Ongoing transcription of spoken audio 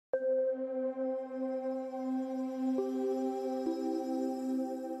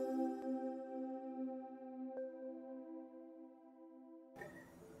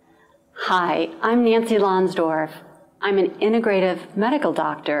Hi, I'm Nancy Lonsdorf. I'm an integrative medical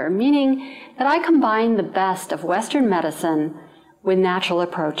doctor, meaning that I combine the best of Western medicine with natural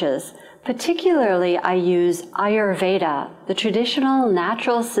approaches. Particularly, I use Ayurveda, the traditional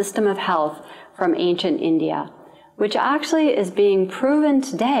natural system of health from ancient India, which actually is being proven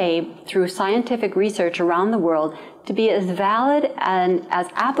today through scientific research around the world to be as valid and as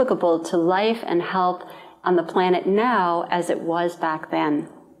applicable to life and health on the planet now as it was back then.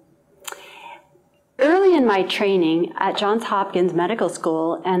 Early in my training at Johns Hopkins Medical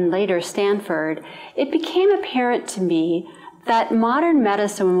School and later Stanford, it became apparent to me that modern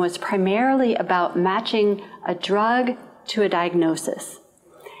medicine was primarily about matching a drug to a diagnosis.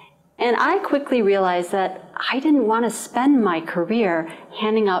 And I quickly realized that I didn't want to spend my career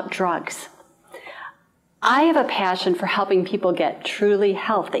handing out drugs. I have a passion for helping people get truly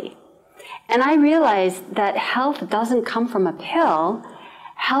healthy. And I realized that health doesn't come from a pill.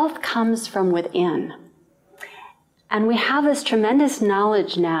 Health comes from within. And we have this tremendous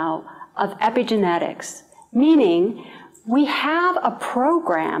knowledge now of epigenetics, meaning we have a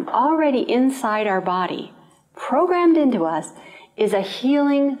program already inside our body. Programmed into us is a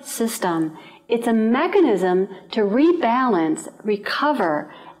healing system. It's a mechanism to rebalance,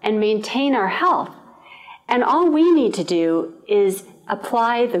 recover, and maintain our health. And all we need to do is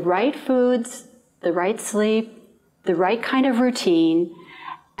apply the right foods, the right sleep, the right kind of routine,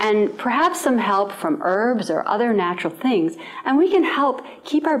 and perhaps some help from herbs or other natural things, and we can help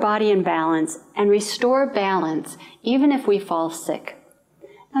keep our body in balance and restore balance even if we fall sick.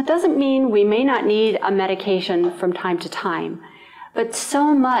 Now, it doesn't mean we may not need a medication from time to time, but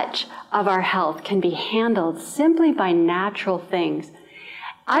so much of our health can be handled simply by natural things.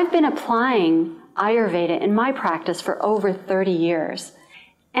 I've been applying Ayurveda in my practice for over 30 years,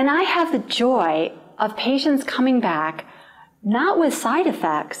 and I have the joy of patients coming back not with side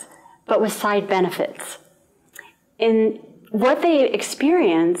effects, but with side benefits. In what they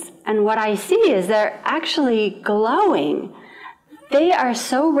experience and what I see is they're actually glowing. They are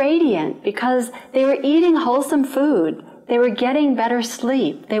so radiant because they were eating wholesome food, they were getting better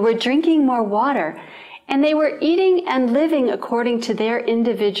sleep, they were drinking more water, and they were eating and living according to their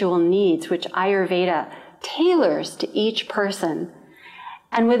individual needs, which Ayurveda tailors to each person.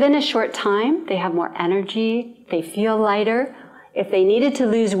 And within a short time, they have more energy, they feel lighter. If they needed to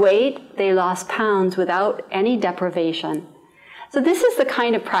lose weight, they lost pounds without any deprivation. So this is the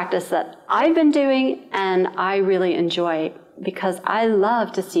kind of practice that I've been doing and I really enjoy because I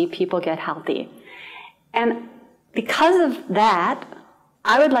love to see people get healthy. And because of that,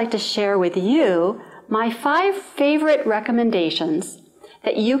 I would like to share with you my 5 favorite recommendations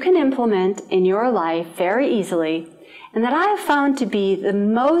that you can implement in your life very easily and that I have found to be the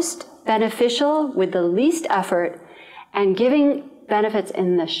most beneficial with the least effort and giving benefits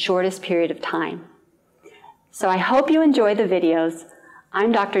in the shortest period of time. So I hope you enjoy the videos.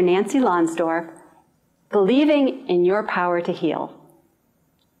 I'm Dr. Nancy Lonsdorf, believing in your power to heal.